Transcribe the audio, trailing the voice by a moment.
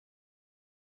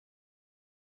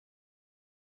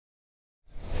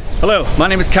Hello, my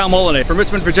name is Molinet from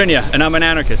Richmond, Virginia, and I'm an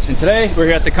anarchist. And today we're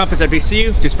here at the campus at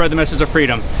VCU to spread the message of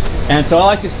freedom. And so I'd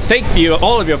like to thank you,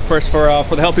 all of you, of course, for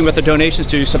helping with the donations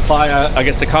to supply, I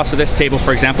guess, the cost of this table,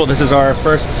 for example. This is our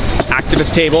first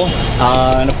activist table,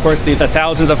 and of course the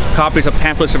thousands of copies of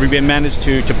pamphlets that we've been managed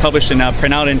to publish and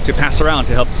print out and to pass around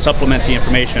to help supplement the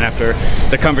information after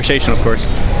the conversation, of course.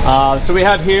 So we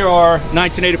have here our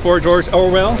 1984 George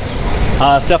Orwell,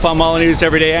 Stefan Molinet's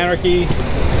Everyday Anarchy,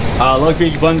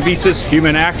 Ludwig von Mises'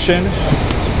 Human Action,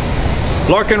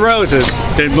 Larkin Rose's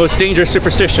The Most Dangerous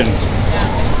Superstition,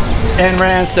 Ayn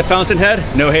Rand's The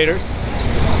Fountainhead, No Haters,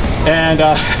 and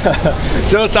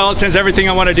Zoe Salatin's Everything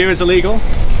I Want to Do Is Illegal,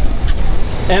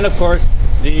 and of course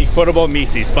the quotable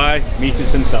Mises by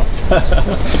Mises himself.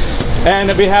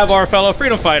 And we have our fellow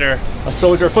freedom fighter, a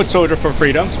soldier, foot soldier for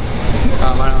freedom.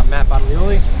 I'm Matt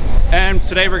Bottolioli. And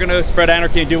today we're going to spread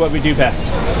anarchy and do what we do best,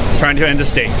 trying to end the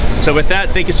state. So with that,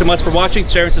 thank you so much for watching.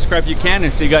 Share and subscribe if you can,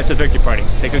 and see you guys at the Victory Party.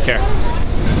 Take good care.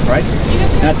 Right?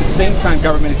 And at the same time,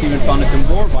 government is even funded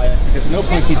the war by us, because at no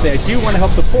point can you say, I do want to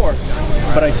help the poor,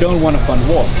 but I don't want to fund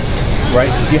war.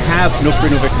 Right? You have no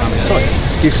freedom of economic choice.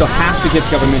 You still have to give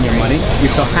government your money. You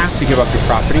still have to give up your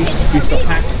property. You still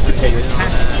have to pay your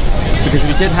taxes. Because if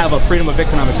you did have a freedom of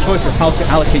economic choice of how to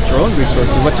allocate your own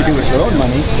resources, what to do with your own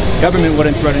money, government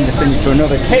wouldn't threaten to send you to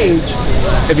another cage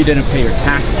if you didn't pay your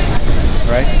taxes,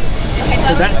 right?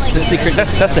 So that's the secret,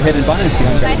 that's the hidden violence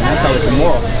behind government. That's how it's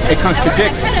immoral. It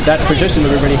contradicts that position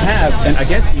that we already have, and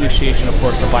against the initiation of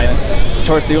force of violence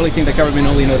towards the only thing that government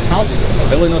only knows how to do.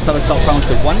 It only knows how to solve problems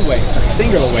the one way, a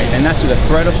singular way, and that's through the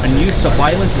threat of and use of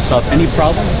violence to solve any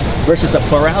problems, versus the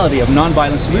plurality of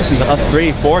non-violent solutions that us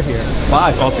 3, 4 here,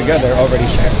 5 altogether already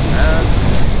share.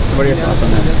 So what are your thoughts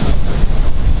on that?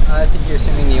 I think you're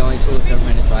assuming the only tool of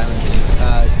government is violence.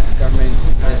 Government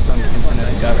exists on the consent of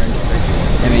the governed.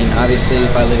 I mean, obviously,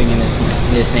 by living in this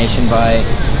nation,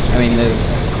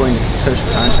 according to social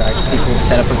contract, people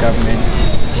set up a government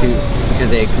because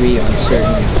they agree on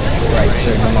certain rights,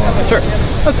 certain laws. Sure.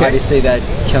 Okay. Obviously, that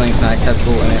killing is not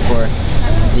acceptable, and therefore,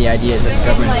 the idea is that the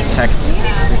government protects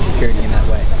your security in that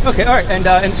way. Okay, all right,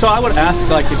 and so I would ask,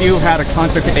 like, if you had a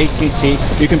contract with AT&T,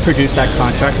 you can produce that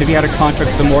contract. If you had a contract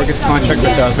with the mortgage contract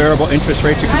with variable interest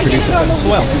rates, you can produce it as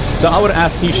well. So I would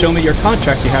ask, can you show me your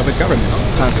contract you have with government?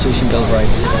 Constitution, Bill of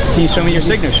Rights. Can you show me your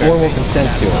signature? Formal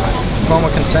consent to it. Formal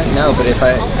consent, no, but if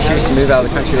I choose to move out of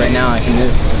the country right now, I can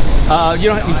move.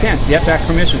 You can't. You have to ask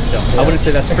permission still. I wouldn't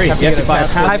say that's free. You have to buy a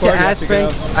passport.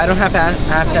 I don't have to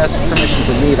ask permission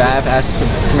to leave. I have to ask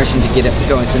permission to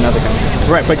go into another country.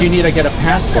 Right, but you need to get a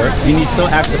passport. You need to still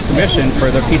ask the permission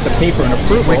for the piece of paper and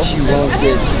approval. Which you won't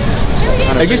get.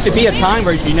 There used to be a time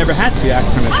where you never had to ask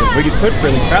permission, where you could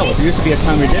freely travel. There used to be a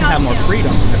time where you did have more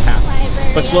freedoms in the past.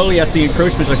 But slowly, as the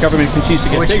encroachment of the government continues to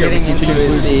get bigger, what you're getting into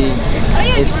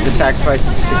is the sacrifice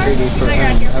of security for.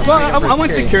 Well, I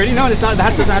want security. No, it's not.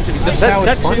 That doesn't have to be. That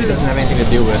doesn't have anything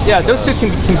to do with. Yeah, those two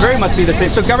can very much be the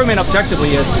same. So government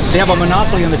objectively is they have a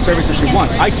monopoly on the services we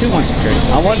want. I too want security.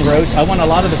 I want roads. I want a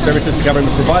lot of the services the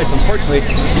government provides. Unfortunately,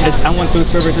 I want those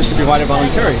services to be provided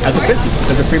voluntarily as a business,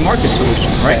 as a free market solution,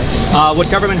 right?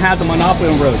 What government has a monopoly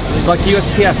on roads, like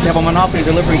USPS, they have a monopoly on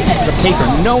delivering pieces of paper.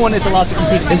 No one is allowed to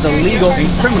compete. It's illegal and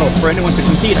criminal for anyone to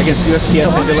compete against USPS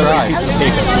and delivering pieces of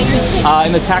paper.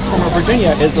 In the tax form of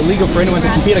Virginia, it's illegal for anyone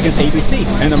to compete against ABC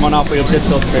and the monopoly of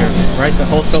distilled spirits, right? The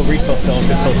wholesale retail sale of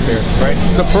distilled spirits, right?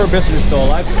 So prohibition is still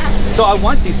alive. So I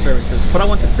want these services, but I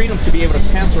want the freedom to be able to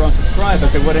cancel or unsubscribe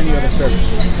as I would any other service.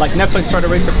 Like Netflix tried to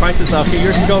raise their prices a few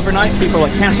years ago overnight. People are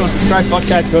like, cancel and subscribe, fuck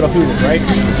that, go to Hulu, right?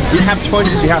 You have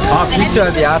choices, you have options. You still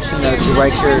have the option, though, to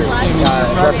write your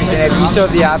representative. You still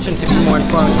have the option to be more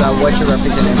informed about what your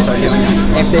representatives are doing.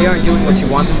 If they aren't doing what you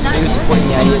want them to do, supporting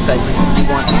the ideas that you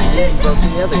want to do, you vote for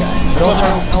the other guy. But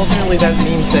ultimately, that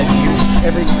means that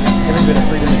every bit of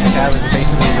freedom that you have is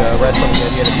basically the rest of the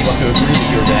idea that people have to agree that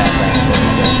you're bad.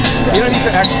 You don't need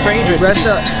to act strange. The rest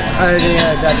of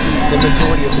that the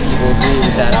majority of the people agree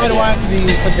with that. Why do I have to be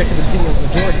subject to the opinion of the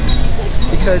majority?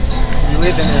 Because you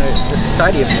live in a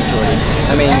society of the majority.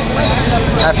 I mean,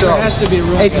 after all, there has to be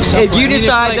room. If you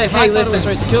decide that, hey, listen, it was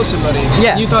right to kill somebody,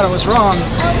 yeah, you thought it was wrong.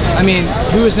 I mean,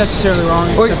 who is necessarily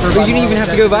wrong? Or you don't even have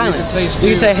to go violent.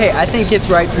 You say, hey, I think it's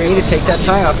right for me to take that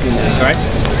tie off your neck. Right.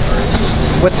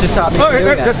 What's to stop me from doing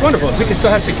that? That's wonderful. We can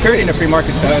still have security in a free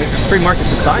market society.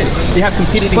 You have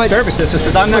competing services. This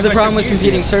is, I'm not the problem with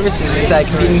competing services is that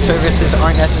competing services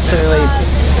aren't necessarily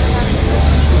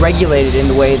regulated in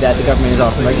the way that the government is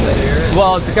often regulated.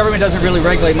 Well, the government doesn't really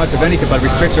regulate much of anything, but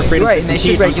restricts your freedom. Right, and they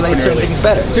should regulate certain things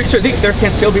better. So there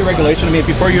can still be regulation. I mean,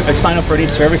 before you sign up for any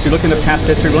service, you look in the past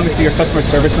history, you look to see your customer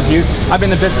service reviews. I've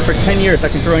been in the business for 10 years. I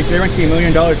can guarantee $1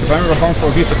 million if I'm ever harmful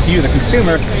reviews to you, the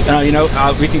consumer.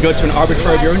 We can go to an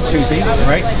arbitrary of your own choosing,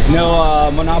 right?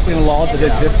 No monopoly in law that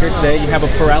exists here today. You have a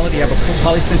plurality, you have a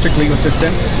polycentric legal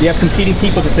system. You have competing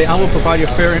people to say, I will provide you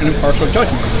a fair and impartial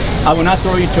judgment. I will not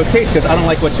throw you into a case because I don't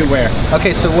like what you wear.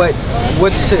 Okay, so what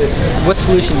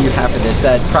solution do you have for this?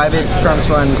 That private firms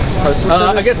run postal service?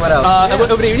 I guess, what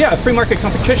else? Free market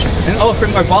competition.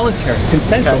 And voluntary,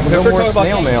 consensual. Okay, no more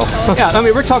snail mail. Yeah, I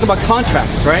mean, we're talking about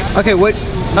contracts, right? Okay, what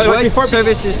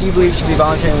services do you believe should be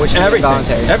voluntary and which should be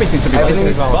involuntary? Everything should be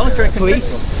voluntary. Voluntary and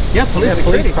police? Yeah, police. Yeah,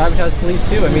 police, privatized police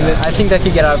too. I mean, I think that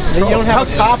could get out of control. You don't have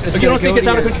a cop that's You don't think it's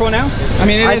out of control now? I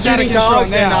mean, it is out of control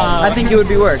now. I think it would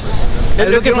be worse.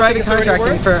 Look at private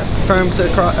contracting for firms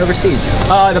overseas.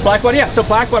 The Blackwater, yeah. So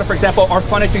Blackwater, for example, are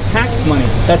funded through tax money.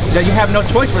 That you have no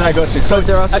choice where that goes to. So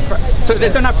they're also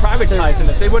they're not privatizing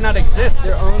this. They would not exist.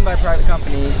 They're owned by private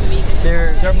companies.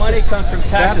 Their money comes from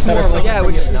taxes.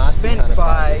 Which is spent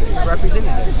by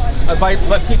representatives.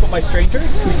 By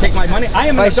strangers who take my money. I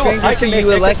am an adult. Strangers who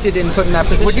you elected and put in that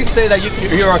position. Would you say that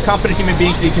you're a competent human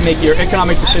being? You can make your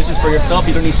economic decisions for yourself.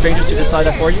 You don't need strangers to decide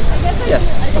that for you. Yes.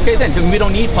 Okay, then we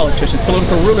don't need politicians,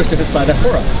 political rulers to decide that for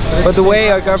us. But the way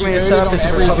our government is set up is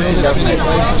a Republican government.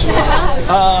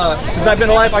 Since I've been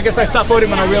alive, I guess I stopped voting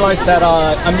when I realized that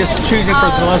I'm just choosing for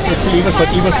the lesser of two evils, but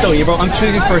evil's still evil. I'm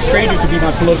choosing for a stranger to be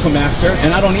my political master,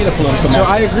 and I don't need a political master. So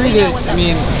I agree that,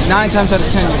 9 times out of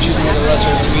 10 you're choosing the lesser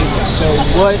of two evils. So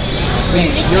what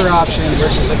makes your option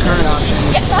versus the current option?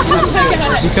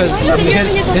 Because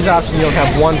his option, you don't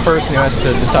have one person who has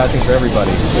to decide things for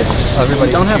everybody. It's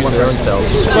everybody don't have one their own self.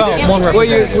 Well, what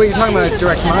you're talking about is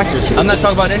direct democracy. I'm not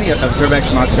talking about any of direct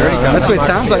democracy. That's what it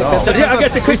sounds like. I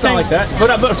guess it could sound like that.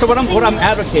 But what I'm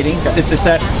advocating is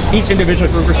that each individual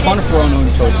is responsible for our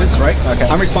own choices, right? Okay.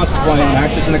 I'm responsible for my own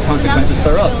actions and the consequences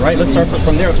thereof, right? Let's start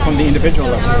from there, from the individual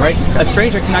level, right? A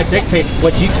stranger cannot dictate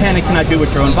what you can and cannot do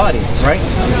with your own body, right?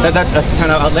 That's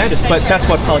kind of outlandish, but that's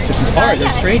what politicians are.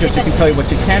 They're strangers who can tell you what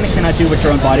you can and cannot do with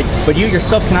your own body, but you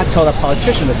yourself cannot tell that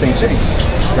politician the same thing,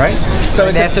 right?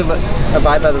 So they have to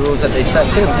abide by the rules that they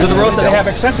set too. The rules that they have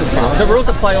exceptions to. The rules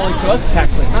apply only to us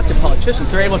taxpayers, not to politicians.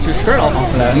 They're able to skirt off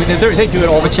of that. I mean, they do it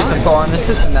all the time. Which is a flaw in the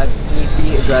system that needs to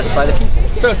be addressed by the people.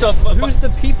 So who's the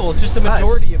people? Just the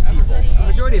majority of people. The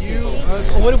majority of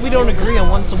people. What if we don't agree on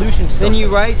one solution to Then you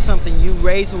write something, you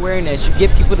raise awareness, you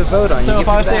get people to vote on. So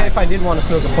if I did want to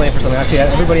smoke a plant for something,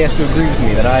 everybody has to agree with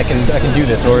me that I can do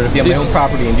this, or to be on my own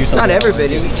property and do something. Not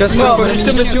everybody, just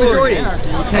the majority.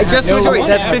 Just the majority.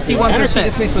 That's 51%.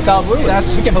 This means without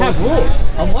rules. We can have rules.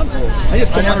 I want rules. I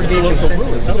just don't want political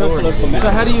rules. So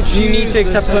how do you choose? You need to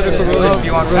accept political rules if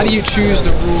you want rules. How do you choose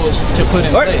the rules to put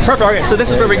in place? Perfect. All right. So this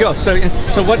is where we go.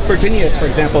 So what Virginia is, for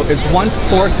example, is one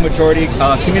forced majority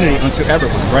community unto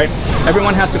everyone, right?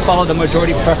 Everyone has to follow the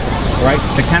majority preference, right?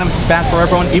 The cannabis is bad for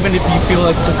everyone, even if you feel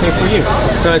like it's okay for you.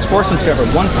 So it's forced onto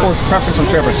everyone. One forced preference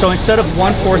onto everyone. So instead of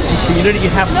one forced community, you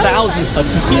have thousands of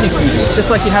competing communities. Just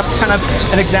like you have kind of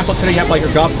an example today, you have like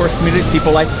your golf course communities.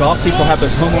 People like golf. People have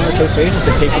those homeowner associations.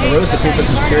 They pay for the roads. They pay for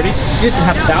the security. You used to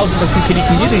have thousands of competing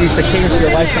communities that cater to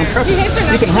your lifestyle preference.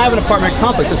 You can have an apartment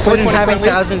complex. But in having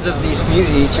thousands of these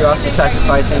communities, you're also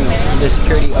sacrificing the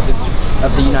security of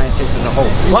the United States as a whole.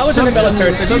 Well, I was in the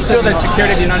military, so you feel that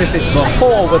security of the United States as a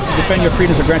whole was to defend your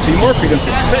freedoms or grant you more freedoms.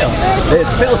 It's failed.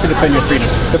 It's failed to defend your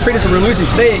freedoms. The freedoms that we're losing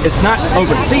today is not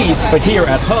overseas, but here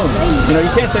at home. You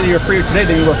can't say that you're freer today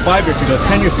than you were 5 years ago,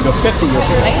 10 years ago, 50 years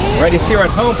ago, right? It's here at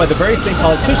home by the very same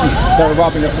politicians that are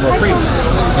robbing us of our freedoms,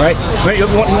 right? You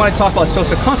want to talk about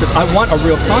social conscience. I want a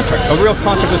real contract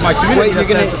with my community that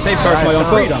says to safeguard my own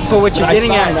freedom. But what you're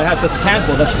getting at, that's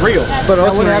tangible, that's real. But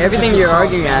ultimately, everything you're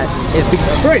arguing at is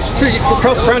right.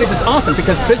 Cross brownies is awesome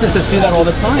because businesses do that all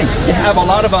the time. You have a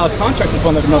lot of contracts with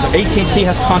one another. AT&T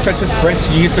has contracts with Sprint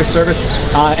to use their service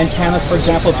antennas, for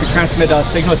example, to transmit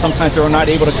signals. Sometimes they're not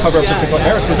able to cover a particular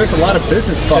area. So there's a lot of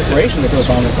business cooperation that goes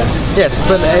on with that. Yes,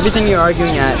 but everything you're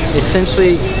arguing at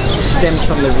essentially stems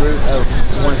from the root of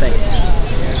one thing.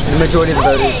 The majority of the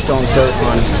voters don't vote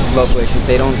on local issues.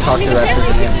 They don't talk to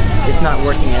representatives. It's not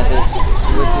working as it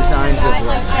was designed to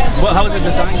work. Well, how was it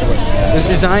designed to work? It was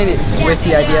designed with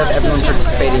the idea of everyone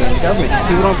participating in the government.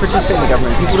 People don't participate in the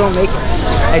government. People don't make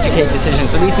educated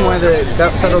decisions. The reason why the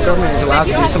federal government is allowed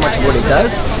to do so much of what it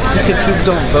does is because people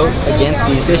don't vote against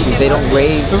these issues. They don't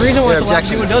raise the reason why their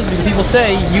objections. It does because people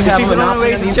say you have a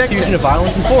monopoly on the institution of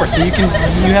violence and force. So you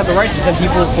have the right to send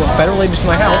people federal agents to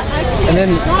my house and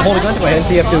then hold a gun to my head and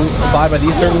say you have to abide by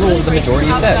these certain rules the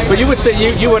majority says. But you would say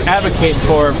you would advocate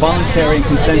for voluntary and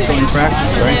consensual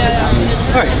interactions, right?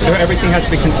 All right, so everything has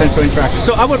to be consensual interactions.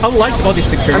 So I would like all these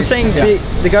security. I'm saying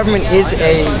the government is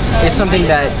something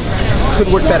that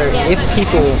could work better if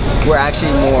people were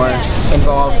actually more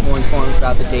involved, more informed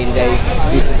about the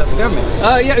day-to-day uses of the government.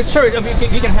 Yeah, sure. I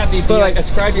mean, you can have the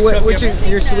ascribe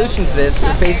your solution to this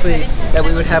is basically that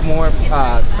we would have more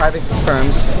private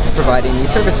firms providing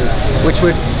these services, which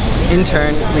would in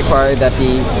turn require that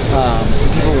the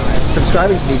people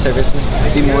subscribing to these services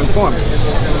be more informed.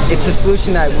 It's a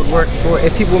solution that would work for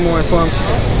if people were more informed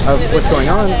of what's going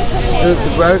on. The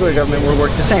regular government would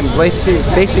work the same.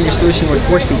 Basically, your solution would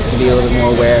force people to be a little bit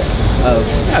more aware of.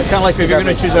 Yeah, kind of like if you're going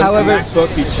to choose a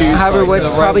MacBook, you choose. However, what's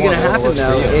probably going to happen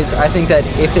though is I think that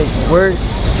if it were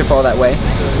to fall that way,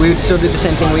 we would still do the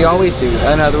same thing we always do.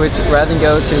 In other words, rather than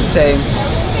go to say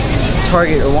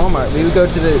Target or Walmart, we would go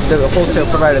to the wholesale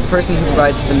provider, the person who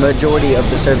provides the majority of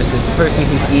the services, the person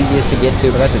who's easiest to get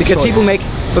to. Because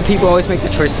people always make the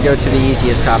choice to go to the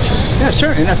easiest option. Yeah,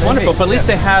 sure, and that's wonderful. But at least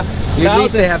they have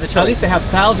thousands. At least they have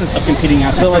thousands of competing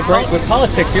options. So, like with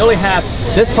politics, you only have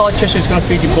this politician is going to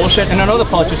feed you bullshit, and another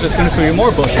politician is going to feed you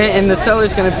more bullshit. And the seller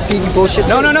is going to feed you bullshit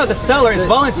too. No. The seller is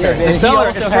voluntary. The seller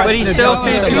is, but he still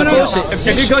feeds you bullshit.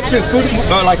 If you go to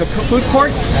a food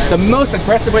court, the most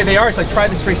aggressive way they are is like try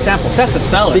this free sample. That's a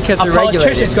seller. Because a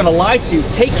politician is going to lie to you,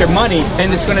 take your money,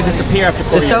 and it's going to disappear after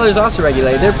 4 years. The seller is also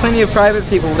regulated. There are plenty of private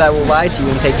people that will lie to you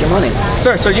and take your money.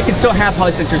 Sir, so you can still have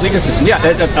polycentric legal system. Yeah,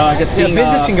 I guess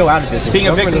business can go out of business. Being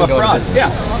a victim of fraud. Yeah.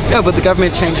 No, but the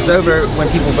government changes over when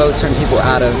people vote certain people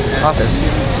out of office.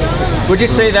 Would you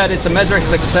say that it's a measure of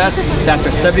success that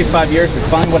after 75 years we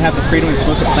finally would have the freedom to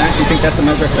smoke a plant? Do you think that's a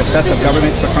measure of success of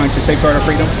government for trying to safeguard our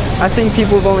freedom? I think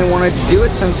people have only wanted to do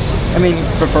it since,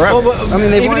 for forever. Well, I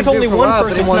mean, even if only one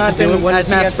person wants to do it, has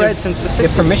not spread since the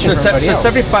 60s. Permission so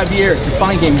 75 years to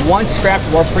finally gain one scrap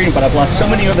of our freedom, but I've lost so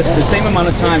many others the same amount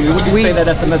of time. Would you say that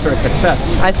that's a measure of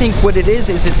success? I think what it is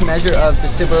it's a measure of the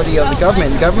stability of the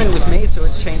government. The government was made so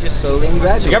it changes slowly and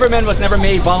gradually. The government was never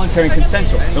made voluntary and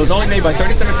consensual. It was only made by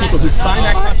 37 people who signed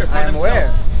that contract for themselves.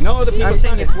 Aware. No other people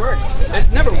signed it. It's worked. It's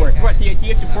never worked. What, the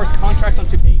idea to force contracts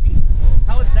onto babies?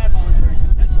 How is that voluntary and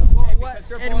consensual?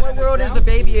 In what world is a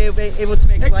baby able to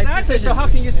make life decisions? So how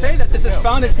can you say that this is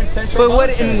founded consensual?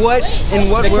 But in what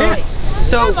world?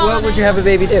 So what would you have a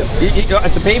baby do?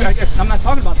 The baby, I guess, I'm not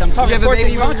talking about that. I'm talking about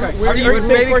the contract. Where do you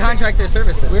baby contract their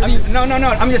services? No.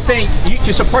 I'm just saying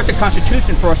you support the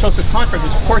Constitution for a social contract.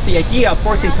 You support the idea of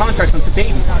forcing contracts onto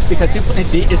babies because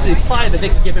it's implied that they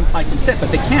can give implied consent,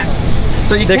 but they can't.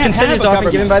 So you can't consent is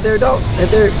often given by their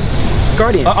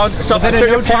guardians. So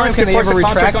your parents can force a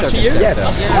contract onto you? Yes.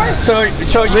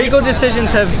 So legal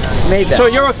decisions have made that. So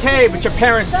you're okay, but your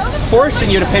parents forcing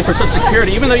you to pay for Social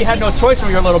Security, even though you had no choice when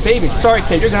you were a little baby. Sorry,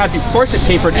 kid, you're going to have to be forced to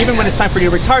pay for it. Even when it's time for you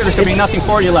to retire, there's going to be nothing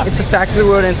for you left. It's a fact of the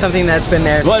world and something that's been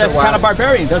there. Well, that's kind of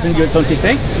barbarian, don't you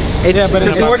think? But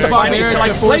it's more barbarian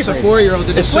to force a 4-year-old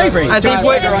to do slavery. I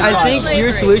think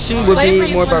your solution would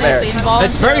be more barbaric.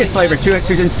 It's very slavery to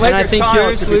enslave your child. And I think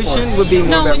your solution would be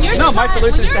more barbaric. No, my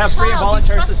solution is to have free and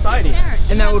voluntary society.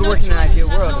 And that would work in an ideal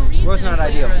world. The world's not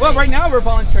ideal. Well, right now we're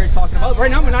voluntary talking about.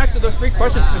 Right now, when I answered those 3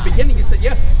 questions in the beginning, you said,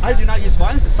 yes, I do not use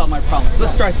violence to solve my problems.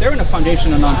 Let's start there in the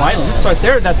foundation of nonviolence. Let's start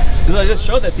there. Let's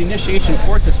show that the initiation of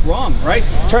force is wrong, right?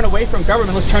 Turn away from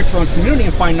government. Let's turn to our own community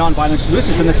and find nonviolent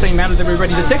solutions in the same manner that we're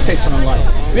ready to dictate to our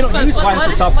life. We don't use violence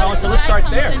to solve problems, so let's start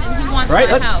there, right?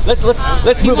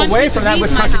 Let's move away from that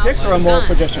which contradicts our moral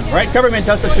position, right? Government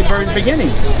does that at the very beginning,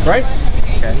 right?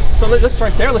 Okay. So let's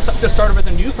start there. Let's just start with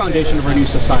a new foundation of our new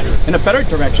society in a better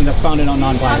direction that's founded on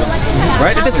nonviolence,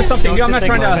 right? And this is something I'm not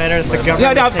trying to.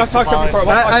 I've talked to you before.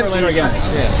 We'll talk later again.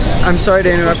 I'm sorry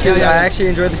to interrupt you. I actually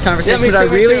enjoyed this conversation, but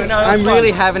I'm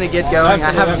really having to get going.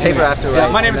 I have a paper after. Yeah,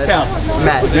 my name is Cal.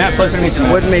 Matt. Matt, pleasure to meet you.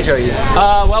 What major are you?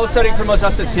 Well, I was studying criminal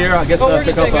justice here. I guess took up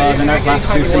the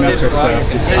last 2 semesters.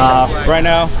 So right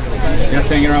now, just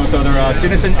hanging around with other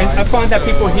students, and I find that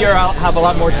people here have a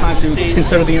lot more time to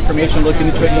consider the information, look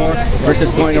into it more,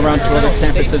 versus going around to other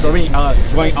campuses or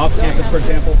going off campus, for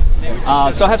example.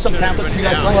 So I have some pamphlets for you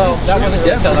guys. Hello, that wasn't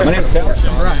just my name's Cal.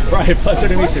 Brian, pleasure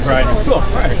to meet you, Brian. Cool. All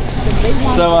right.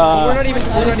 So we're not even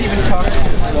talking.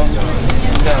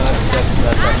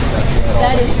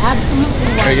 That is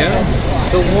absolutely there you go.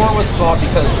 The war was fought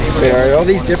because are all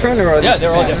these different or are these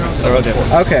they're all different. They're all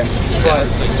different. Okay. But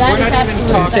we're not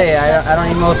even talking. Say I don't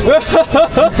need multiple. No.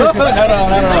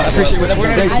 I appreciate what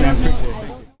you're doing, man.